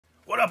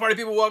up, party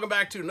people? Welcome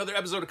back to another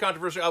episode of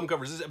Controversial Album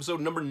Covers. This is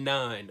episode number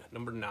 9.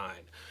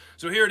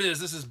 So here it is.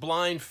 This is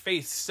Blind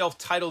Faith's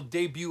self-titled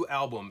debut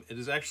album. It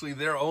is actually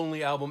their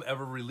only album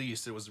ever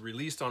released. It was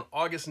released on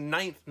August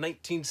 9th,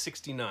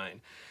 1969.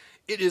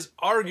 It is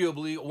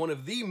arguably one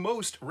of the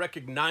most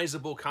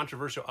recognizable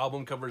controversial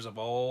album covers of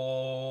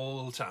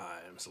all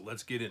time. So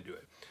let's get into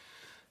it.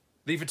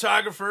 The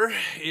photographer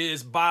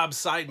is Bob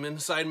Seidman.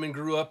 Seidman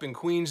grew up in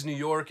Queens, New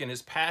York, and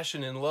his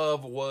passion and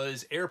love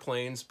was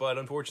airplanes, but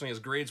unfortunately his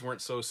grades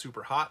weren't so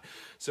super hot,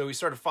 so he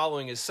started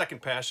following his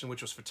second passion,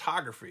 which was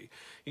photography.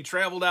 He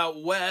traveled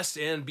out west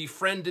and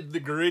befriended the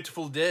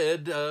Grateful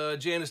Dead,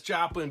 Janis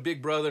Joplin,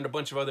 Big Brother, and a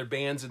bunch of other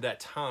bands at that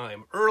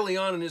time. Early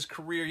on in his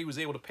career, he was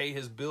able to pay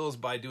his bills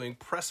by doing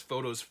press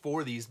photos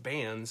for these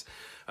bands,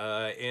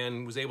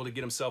 and was able to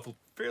get himself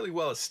fairly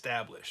well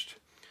established.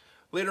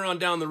 Later on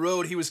down the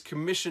road, he was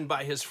commissioned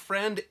by his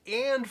friend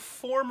and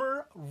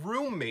former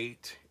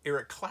roommate,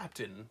 Eric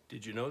Clapton.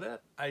 Did you know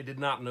that? I did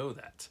not know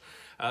that.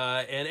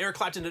 And Eric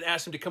Clapton had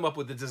asked him to come up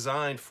with a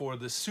design for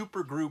the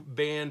supergroup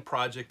band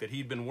project that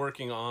he'd been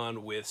working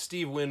on with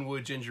Steve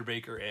Winwood, Ginger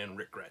Baker, and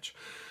Rick Gretsch.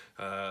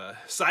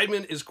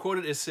 Seidman is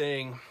quoted as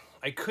saying,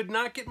 "I could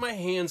not get my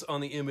hands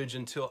on the image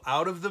until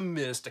out of the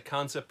mist a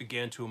concept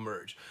began to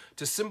emerge.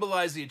 To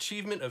symbolize the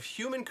achievement of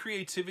human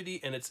creativity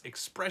and its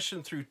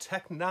expression through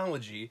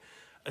technology,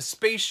 a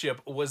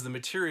spaceship was the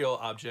material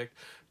object.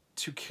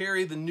 To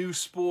carry the new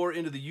spore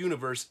into the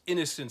universe,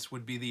 innocence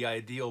would be the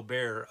ideal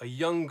bearer. A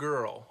young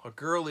girl, a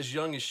girl as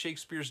young as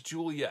Shakespeare's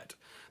Juliet.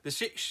 The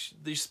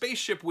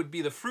spaceship would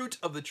be the fruit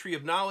of the tree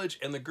of knowledge,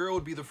 and the girl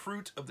would be the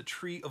fruit of the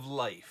tree of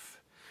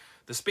life.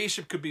 The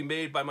spaceship could be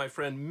made by my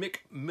friend Mick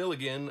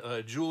Milligan,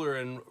 a jeweler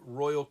in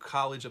Royal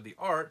College of the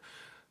Art.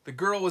 The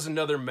girl was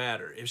another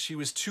matter. If she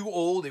was too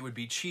old, it would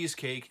be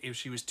cheesecake. If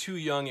she was too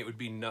young, it would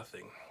be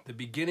nothing. The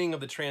beginning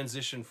of the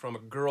transition from a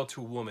girl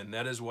to a woman,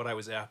 that is what I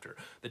was after.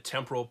 The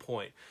temporal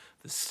point.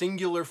 The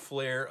singular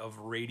flare of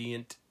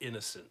radiant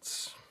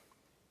innocence."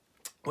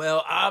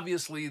 Well,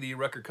 obviously the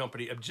record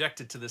company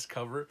objected to this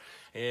cover,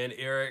 and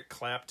Eric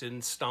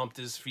Clapton stomped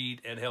his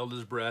feet and held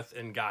his breath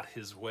and got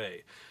his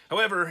way.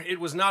 However, it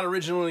was not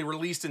originally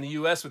released in the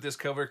US with this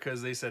cover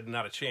because they said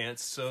not a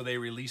chance, so they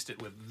released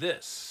it with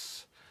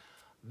this.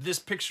 This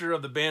picture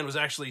of the band was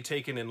actually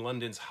taken in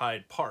London's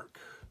Hyde Park.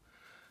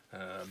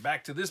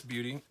 Back to this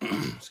beauty,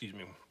 excuse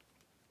me.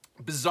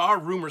 Bizarre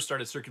rumors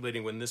started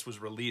circulating when this was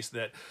released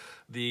that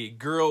the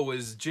girl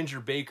was Ginger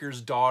Baker's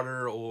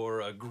daughter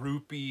or a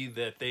groupie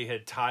that they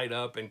had tied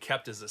up and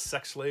kept as a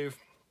sex slave.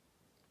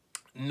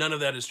 None of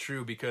that is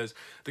true because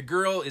the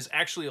girl is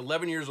actually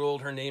 11 years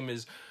old. Her name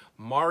is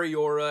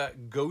Mariora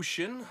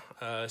Goshen.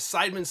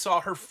 Seidman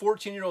saw her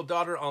 14-year-old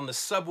daughter on the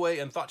subway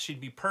and thought she'd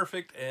be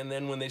perfect, and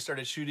then when they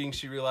started shooting,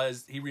 he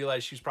realized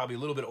she was probably a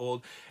little bit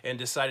old and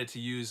decided to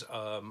use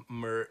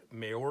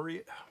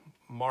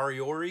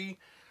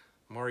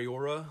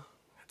Mariora,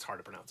 it's hard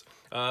to pronounce.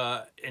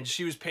 And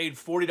she was paid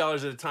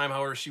 $40 at a time.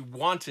 However, she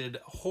wanted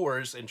a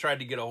horse and tried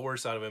to get a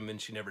horse out of him,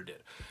 and she never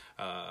did.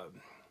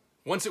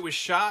 Once it was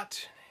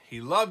shot,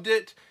 he loved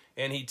it,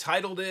 and he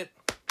titled it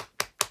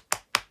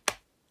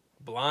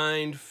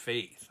Blind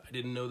Faith. I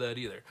didn't know that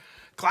either.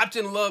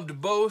 Clapton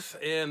loved both,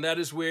 and that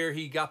is where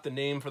he got the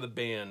name for the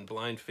band.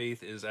 Blind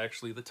Faith is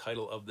actually the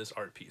title of this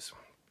art piece.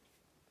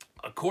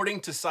 According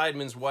to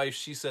Seidman's wife,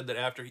 she said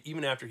that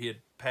even after he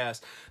had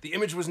passed, the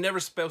image was never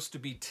supposed to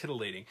be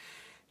titillating.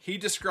 He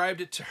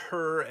described it to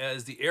her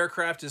as the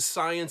aircraft is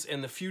science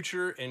and the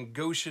future, and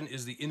Goshen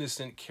is the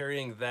innocent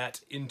carrying that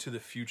into the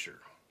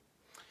future.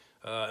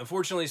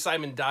 Unfortunately,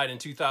 Seidman died in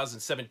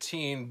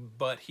 2017,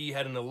 but he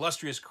had an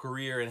illustrious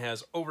career and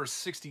has over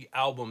 60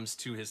 albums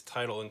to his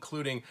title,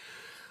 including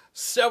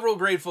several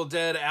Grateful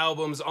Dead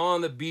albums, On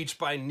the Beach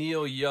by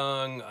Neil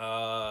Young,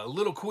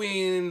 Little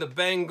Queen, The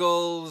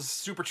Bangles,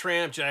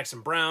 Supertramp,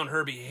 Jackson Browne,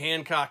 Herbie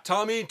Hancock,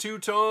 Tommy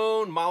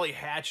Two-Tone, Molly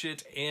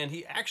Hatchet, and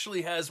he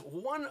actually has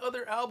one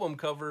other album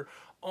cover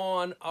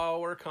on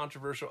our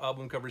controversial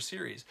album cover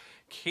series.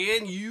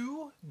 Can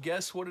you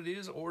guess what it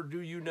is, or do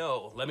you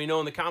know? Let me know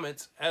in the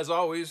comments. As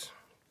always,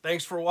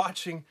 thanks for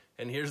watching,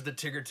 and here's the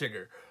Tigger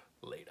Tigger.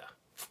 Later.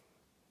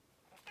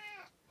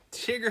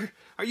 Tigger,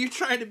 are you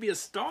trying to be a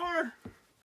star?